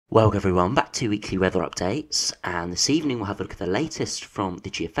Welcome everyone back to weekly weather updates, and this evening we'll have a look at the latest from the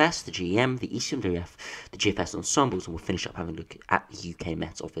GFS, the GEM, the ECMWF, the GFS Ensembles, and we'll finish up having a look at the UK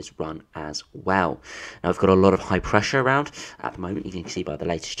Met Office run as well. Now we've got a lot of high pressure around at the moment. You can see by the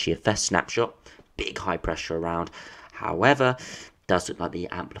latest GFS snapshot, big high pressure around. However, it does look like the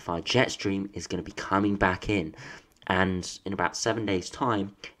amplified jet stream is going to be coming back in, and in about 7 days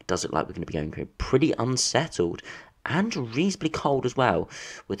time it does look like we're going to be going pretty unsettled and reasonably cold as well,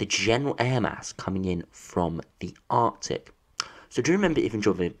 with the general air mass coming in from the Arctic. So do remember, if you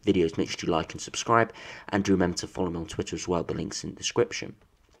enjoy the videos, make sure you like and subscribe, and do remember to follow me on Twitter as well. The link's in the description.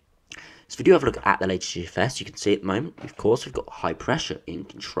 So if we do have a look at the latest GFS, you can see at the moment, of course, we've got high pressure in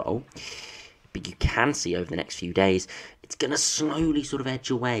control, but you can see over the next few days it's going to slowly sort of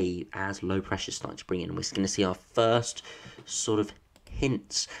edge away as low pressure starts to bring in. We're going to see our first sort of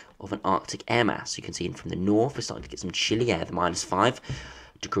hints of an Arctic air mass. You can see from the north we're starting to get some chilly air. The -5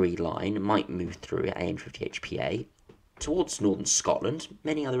 degree line might move through at 850 HPA towards northern Scotland.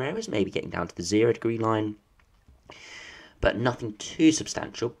 Many other areas maybe getting down to the 0 degree line, but nothing too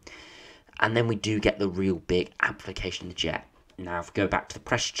substantial. And then we do get the real big amplification in the jet. Now, if we go back to the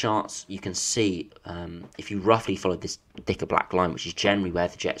pressure charts, you can see, if you roughly follow this thicker black line, which is generally where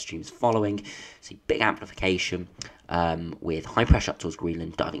the jet stream is following, see big amplification with high pressure up towards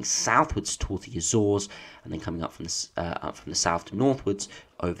Greenland, diving southwards towards the Azores, and then coming up from the south to northwards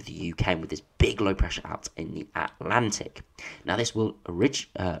over the UK, and with this big low pressure out in the Atlantic. Now, this will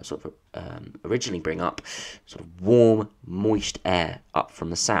originally bring up sort of warm, moist air up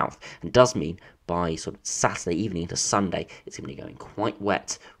from the south, and does mean by sort of Saturday evening into Sunday, it's going to be going quite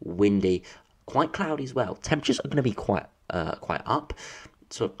wet, windy, quite cloudy as well. Temperatures are going to be quite up.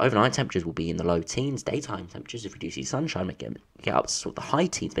 So overnight temperatures will be in the low teens. Daytime temperatures, if we do see sunshine, may get up to sort of the high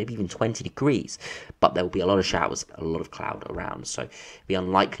teens, maybe even 20 degrees. But there will be a lot of showers, a lot of cloud around, so it'll be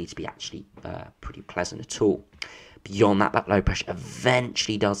unlikely to be actually pretty pleasant at all. Beyond that, that low pressure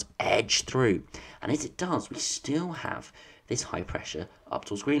eventually does edge through, and as it does, we still have this high pressure up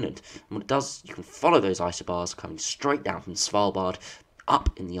towards Greenland. And what it does, you can follow those isobars coming straight down from Svalbard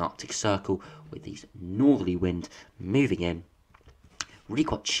up in the Arctic Circle, with these northerly wind moving in. Really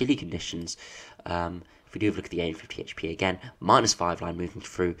quite chilly conditions. If we do have a look at the 850 HPA again, -5 line moving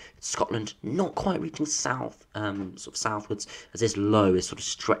through Scotland, not quite reaching south, sort of southwards, as this low is sort of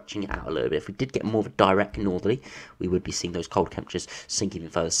stretching it out a little bit. If we did get more of a direct northerly, we would be seeing those cold temperatures sink even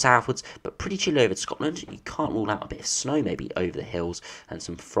further southwards, but pretty chilly over Scotland. You can't rule out a bit of snow maybe over the hills, and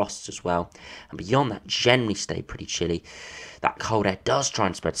some frosts as well. And beyond that, generally stay pretty chilly. That cold air does try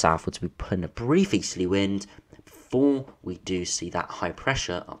and spread southwards. We put in a brief easterly wind before we do see that high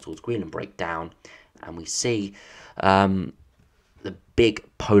pressure up towards Greenland break down, and we see the big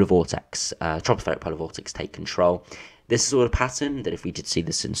polar vortex, stratospheric polar vortex, take control. This is sort of pattern that if we did see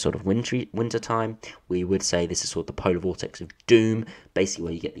this in sort of winter time, we would say this is sort of the polar vortex of doom, basically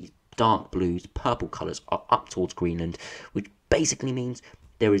where you get these dark blues, purple colours up towards Greenland, which basically means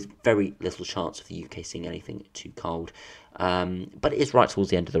there is very little chance of the UK seeing anything too cold. But it is right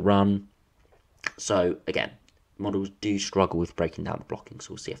towards the end of the run, so again, models do struggle with breaking down the blocking, so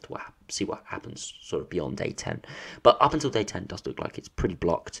we'll see what happens sort of beyond day 10. But up until day 10, it does look like it's pretty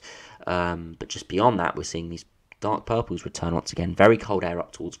blocked. But just beyond that, we're seeing these dark purples return once again. Very cold air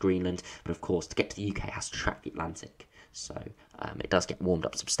up towards Greenland, but of course, to get to the UK, it has to track the Atlantic. So it does get warmed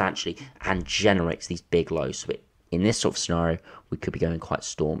up substantially and generates these big lows. So in this sort of scenario, we could be going quite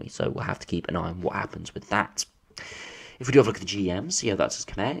stormy. So we'll have to keep an eye on what happens with that. If we do have a look at the GEM, see how that's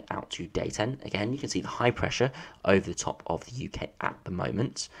compared out to day 10. Again, you can see the high pressure over the top of the UK at the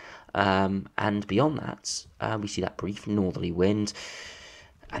moment. And beyond that, we see that brief northerly wind,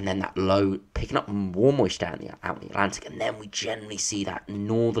 and then that low picking up warm moisture out in the Atlantic. And then we generally see that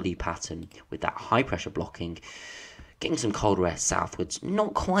northerly pattern with that high pressure blocking, getting some colder air southwards.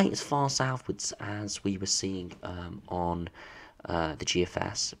 Not quite as far southwards as we were seeing on the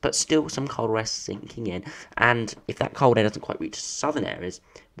GFS, but still some cold air sinking in. And if that cold air doesn't quite reach southern areas,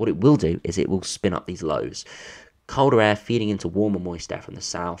 what it will do is it will spin up these lows. Colder air feeding into warmer moist air from the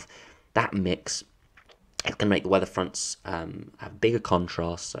south. That mix is going to make the weather fronts have bigger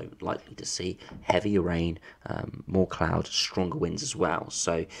contrast, so likely to see heavier rain, more cloud, stronger winds as well.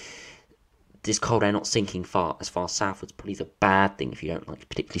 So this cold air not sinking as far southwards probably is a bad thing if you don't like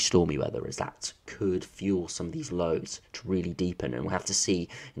particularly stormy weather, as that could fuel some of these lows to really deepen, and we'll have to see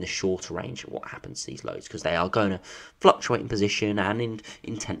in the shorter range what happens to these lows, because they are going to fluctuate in position and in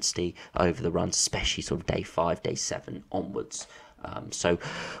intensity over the run, especially sort of day 5, day 7 onwards. So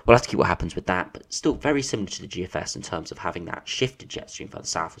we'll have to keep what happens with that, but still very similar to the GFS in terms of having that shifted jet stream further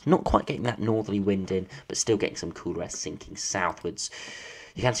southwards, not quite getting that northerly wind in, but still getting some cooler air sinking southwards.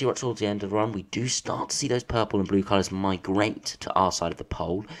 You can see right towards the end of the run, we do start to see those purple and blue colours migrate to our side of the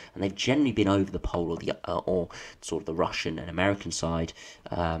pole, and they've generally been over the pole or sort of the Russian and American side,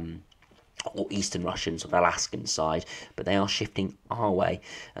 or Eastern Russian, sort of Alaskan side, but they are shifting our way,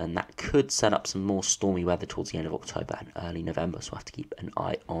 and that could set up some more stormy weather towards the end of October and early November, so we'll have to keep an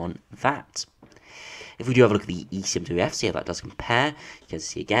eye on that. If we do have a look at the ECMWF, see how that does compare, you can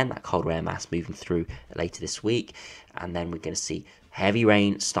see again that colder air mass moving through later this week, and then we're going to see heavy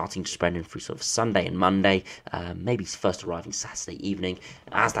rain starting to spread in through sort of Sunday and Monday, maybe first arriving Saturday evening.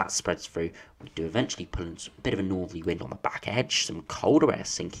 As that spreads through, we do eventually pull in a bit of a northerly wind on the back edge, some colder air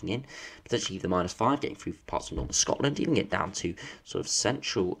sinking in, potentially the -5 getting through parts of northern Scotland, even get down to sort of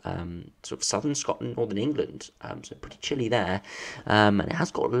central, sort of southern Scotland, northern England, so pretty chilly there, and it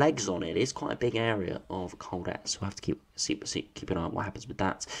has got legs on it. It is quite a big area of cold air, so we'll have to keep an eye on what happens with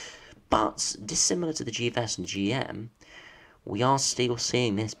that. But dissimilar to the GFS and GM, we are still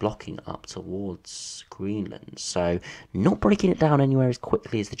seeing this blocking up towards Greenland, so not breaking it down anywhere as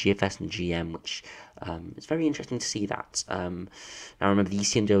quickly as the GFS and GM, which is very interesting to see that. Now remember, the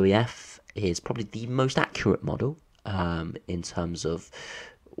ECMWF is probably the most accurate model in terms of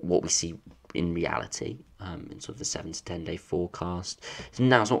what we see in reality, in sort of the 7 to 10 day forecast.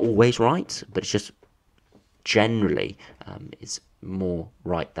 Now, it's not always right, but it's just generally is more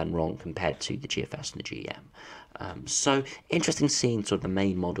right than wrong compared to the GFS and the GM. So interesting seeing sort of the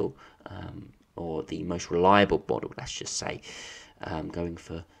main model, or the most reliable model, let's just say, going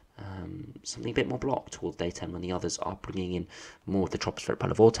for something a bit more blocked towards day 10, when the others are bringing in more of the tropospheric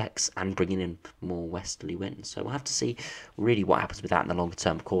polar vortex and bringing in more westerly winds. So we'll have to see really what happens with that in the longer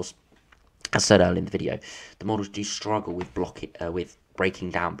term. Of course, as I said earlier in the video, the models do struggle with with breaking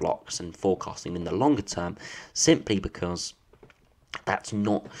down blocks and forecasting in the longer term, simply because that's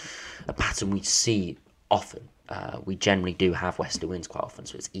not a pattern we see often. We generally do have westerly winds quite often,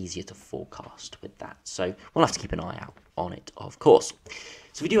 so it's easier to forecast with that. So we'll have to keep an eye out on it, of course.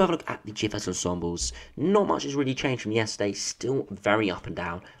 So if we do have a look at the GFS Ensembles, not much has really changed from yesterday. Still very up and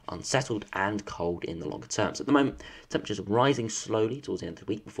down, unsettled and cold in the longer term. So at the moment, temperatures are rising slowly towards the end of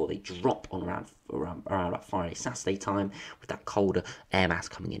the week before they drop on around about Friday, Saturday time, with that colder air mass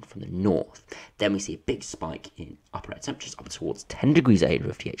coming in from the north. Then we see a big spike in upper air temperatures up towards 10 degrees area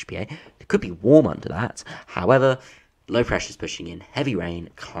of THPA. It could be warm under that. However, low pressure is pushing in heavy rain,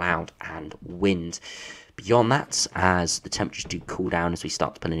 cloud and wind. Beyond that, as the temperatures do cool down, as we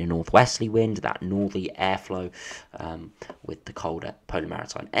start to pull in a northwesterly wind, that northerly airflow with the colder polar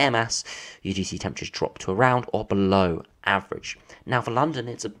maritime air mass, you do see temperatures drop to around or below average. Now for London,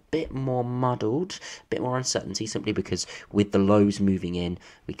 it's a bit more muddled, a bit more uncertainty, simply because with the lows moving in,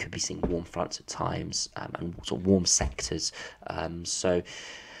 we could be seeing warm fronts at times, and sort of warm sectors. So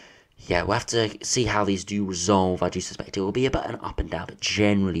yeah, we'll have to see how these do resolve. I do suspect it will be a bit an up and down, but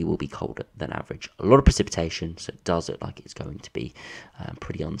generally will be colder than average. A lot of precipitation, so it does look like it's going to be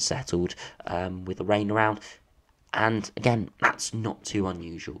pretty unsettled with the rain around. And again, that's not too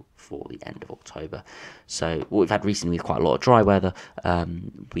unusual for the end of October. So what we've had recently with quite a lot of dry weather,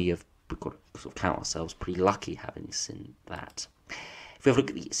 we've got to sort of count ourselves pretty lucky having seen that. If we have a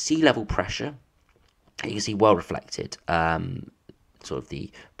look at the sea level pressure, you can see well reflected. Sort of the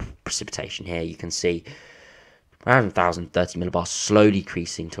precipitation here, you can see around 1,030 millibars slowly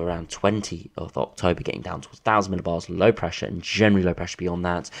decreasing to around 20 of October, getting down towards 1,000 millibars, low pressure, and generally low pressure beyond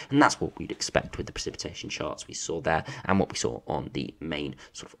that. And that's what we'd expect with the precipitation charts we saw there, and what we saw on the main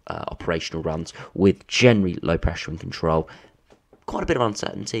sort of operational runs, with generally low pressure and control. Quite a bit of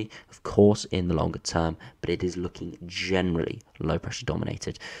uncertainty, of course, in the longer term, but it is looking generally low pressure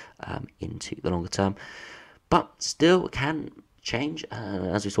dominated into the longer term. But still can change,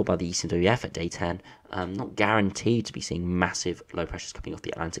 as we saw by the ECMWF at day 10, not guaranteed to be seeing massive low pressures coming off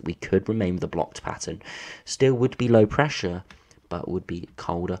the Atlantic. We could remain with a blocked pattern. Still would be low pressure, but would be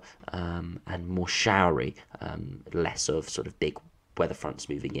colder and more showery, less of sort of big weather fronts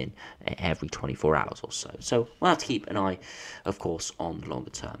moving in every 24 hours or so. So we'll have to keep an eye, of course, on the longer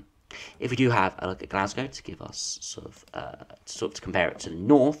term. If we do have a look at Glasgow to give us sort of to compare it to the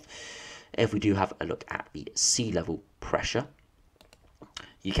north, if we do have a look at the sea level pressure,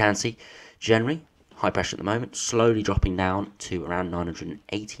 you can see generally high pressure at the moment, slowly dropping down to around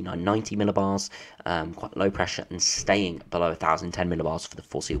 980, 990 millibars, quite low pressure, and staying below 1,010 millibars for the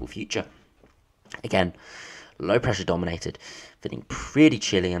foreseeable future. Again, low pressure dominated, feeling pretty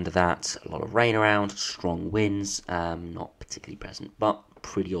chilly under that, a lot of rain around, strong winds, not particularly present, but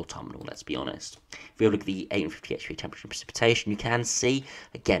pretty autumnal, let's be honest. If we look at the 850 HPA temperature and precipitation, you can see,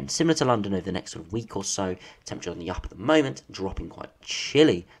 again, similar to London over the next sort of week or so, temperature on the up at the moment, dropping quite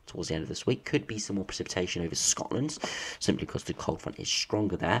chilly towards the end of this week. Could be some more precipitation over Scotland, simply because the cold front is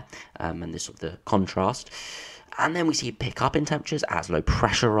stronger there, and this sort of the contrast. And then we see a pick up in temperatures as low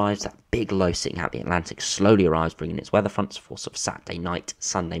pressure arrives. That big low sitting out the Atlantic slowly arrives, bringing its weather fronts for sort of Saturday night,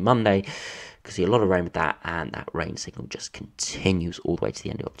 Sunday, Monday. You can see a lot of rain with that, and that rain signal just continues all the way to the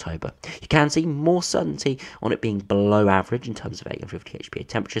end of October. You can see more certainty on it being below average in terms of 850 HPA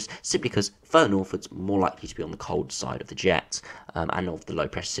temperatures, simply because further northwards, more likely to be on the cold side of the jet, and of the low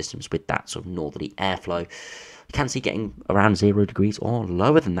pressure systems with that sort of northerly airflow. You can see getting around 0 degrees or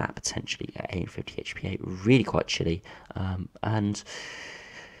lower than that potentially at 850 HPA, really quite chilly, and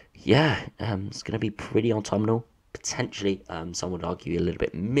yeah, it's going to be pretty autumnal, potentially some would argue a little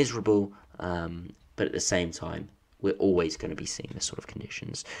bit miserable, but at the same time we're always going to be seeing this sort of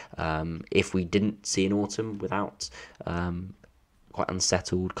conditions. If we didn't see an autumn without quite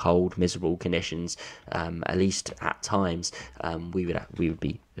unsettled, cold, miserable conditions, at least at times, we would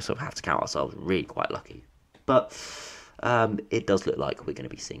be sort of have to count ourselves really quite lucky. But it does look like we're going to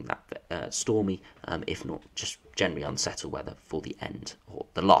be seeing that stormy, if not just generally unsettled weather for the end, or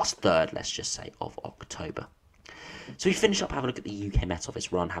the last third, let's just say, of October. So we finish up, have a look at the UK Met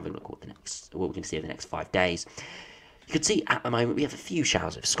Office run, have a look at what we're going to see over the next 5 days. You can see at the moment we have a few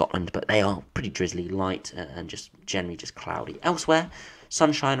showers over Scotland, but they are pretty drizzly, light, and just generally just cloudy. Elsewhere,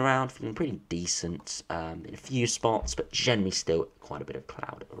 sunshine around, feeling pretty decent in a few spots, but generally still quite a bit of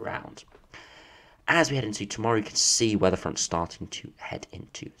cloud around. As we head into tomorrow, you can see weather fronts starting to head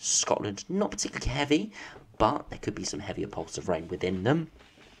into Scotland. Not particularly heavy, but there could be some heavier pulses of rain within them,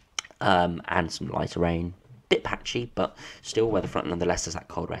 and some lighter rain. Bit patchy, but still weather front nonetheless as that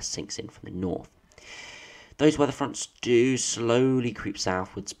cold air sinks in from the north. Those weather fronts do slowly creep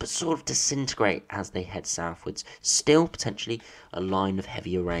southwards, but sort of disintegrate as they head southwards. Still potentially a line of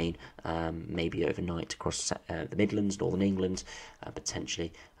heavier rain, maybe overnight across the Midlands, northern England,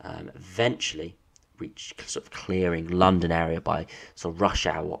 potentially. Eventually reach sort of clearing London area by sort of rush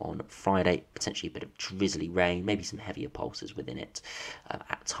hour on Friday, potentially a bit of drizzly rain, maybe some heavier pulses within it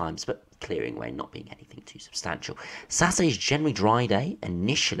at times, but clearing away, not being anything too substantial. Saturday is generally dry day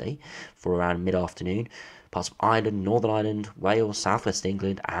initially for around mid-afternoon. Parts of Ireland, Northern Ireland, Wales, Southwest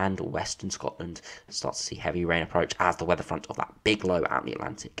England and Western Scotland start to see heavy rain approach as the weather front of that big low out in the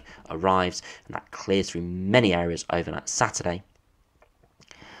Atlantic arrives, and that clears through many areas overnight Saturday.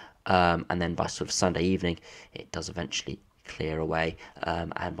 And then by sort of Sunday evening, it does eventually clear away,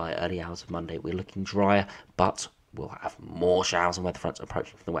 and by early hours of Monday, we're looking drier, but we'll have more showers and weather fronts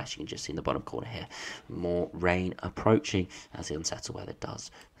approaching from the west. You can just see in the bottom corner here, more rain approaching as the unsettled weather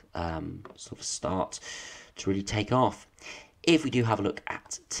does sort of start to really take off. If we do have a look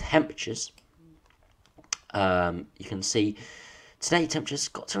at temperatures, you can see today temperatures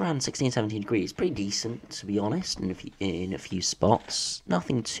got to around 16-17 degrees, pretty decent to be honest, in a few spots.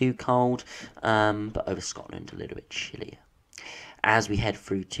 Nothing too cold, but over Scotland a little bit chillier. As we head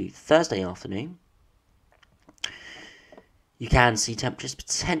through to Thursday afternoon, you can see temperatures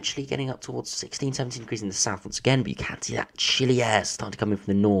potentially getting up towards 16-17 degrees in the south once again, but you can see that chilly air starting to come in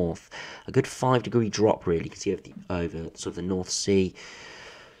from the north. A good 5-degree drop really. You can see over sort of the North Sea,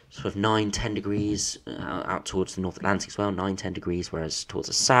 sort of 9-10 degrees out towards the North Atlantic as well, 9-10 degrees, whereas towards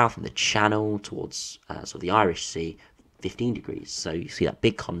the south and the Channel, towards sort of the Irish Sea, 15 degrees. So you see that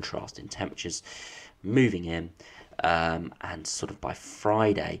big contrast in temperatures moving in, and sort of by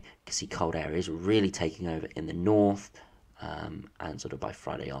Friday, you can see cold air is really taking over in the north, and sort of by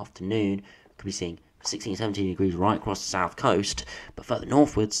Friday afternoon, we could be seeing 16-17 degrees right across the south coast, but further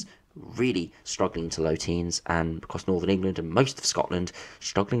northwards, really struggling to low teens, and across northern England and most of Scotland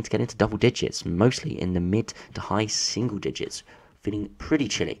struggling to get into double digits, mostly in the mid to high single digits, feeling pretty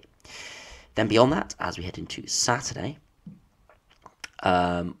chilly. Then beyond that, as we head into Saturday,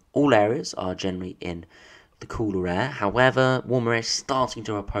 all areas are generally in the cooler air. However, warmer air is starting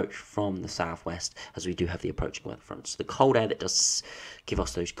to approach from the southwest as we do have the approaching weather front. So the cold air that does give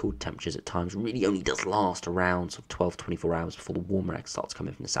us those cool temperatures at times really only does last around sort of 12 to 24 hours before the warmer air starts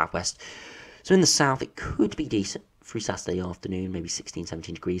coming from the southwest. So in the south, it could be decent through Saturday afternoon, maybe 16-17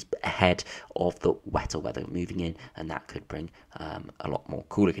 degrees, but ahead of the wetter weather moving in, and that could bring a lot more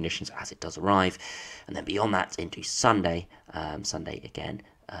cooler conditions as it does arrive. And then beyond that into Sunday, again,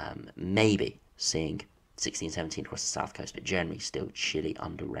 maybe seeing 16-17 across the south coast, but generally still chilly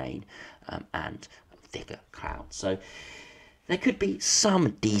under rain and thicker clouds. So there could be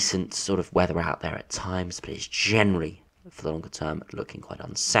some decent sort of weather out there at times, but it's generally for the longer term looking quite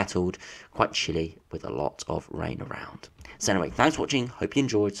unsettled, quite chilly with a lot of rain around. So anyway, thanks for watching, hope you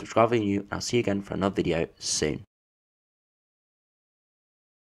enjoyed, subscribe if you're new, and I'll see you again for another video soon.